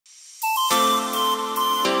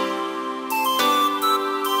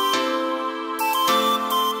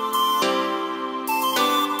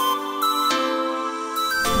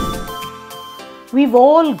We've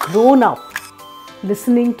all grown up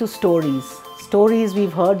listening to stories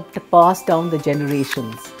we've heard passed down the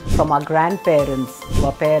generations, from our grandparents to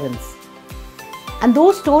our parents. And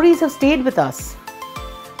those stories have stayed with us.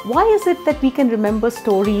 Why is it that we can remember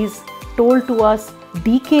stories told to us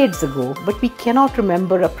decades ago, but we cannot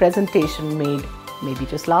remember a presentation made maybe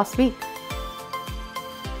just last week?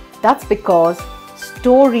 That's because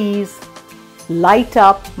stories light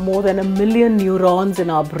up more than 1 million neurons in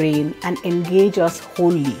our brain and engage us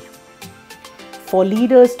wholly. For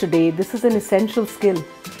leaders today, this is an essential skill.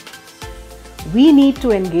 We need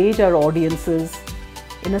to engage our audiences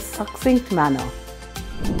in a succinct manner,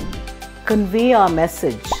 convey our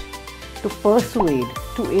message, to persuade,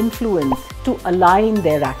 to influence, to align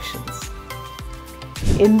their actions.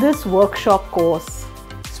 In this workshop course,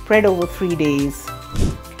 spread over 3 days,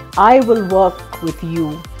 I will work with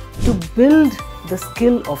you to build the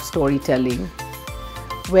skill of storytelling,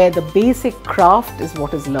 where the basic craft is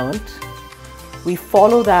what is learnt. We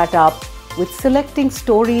follow that up with selecting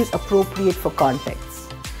stories appropriate for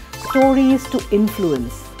context, stories to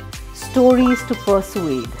influence, stories to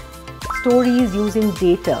persuade, stories using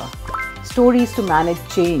data, stories to manage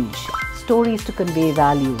change, stories to convey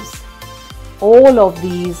values. All of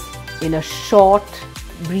these in a short,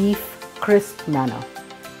 brief, crisp manner.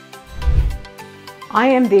 I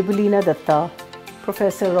am Debolina Dutta,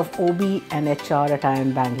 Professor of OB and HR at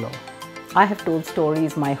IIMB Bangalore. I have told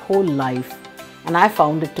stories my whole life and I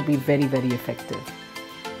found it to be very, very effective.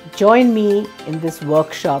 Join me in this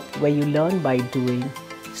workshop where you learn by doing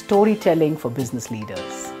storytelling for business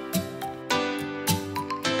leaders.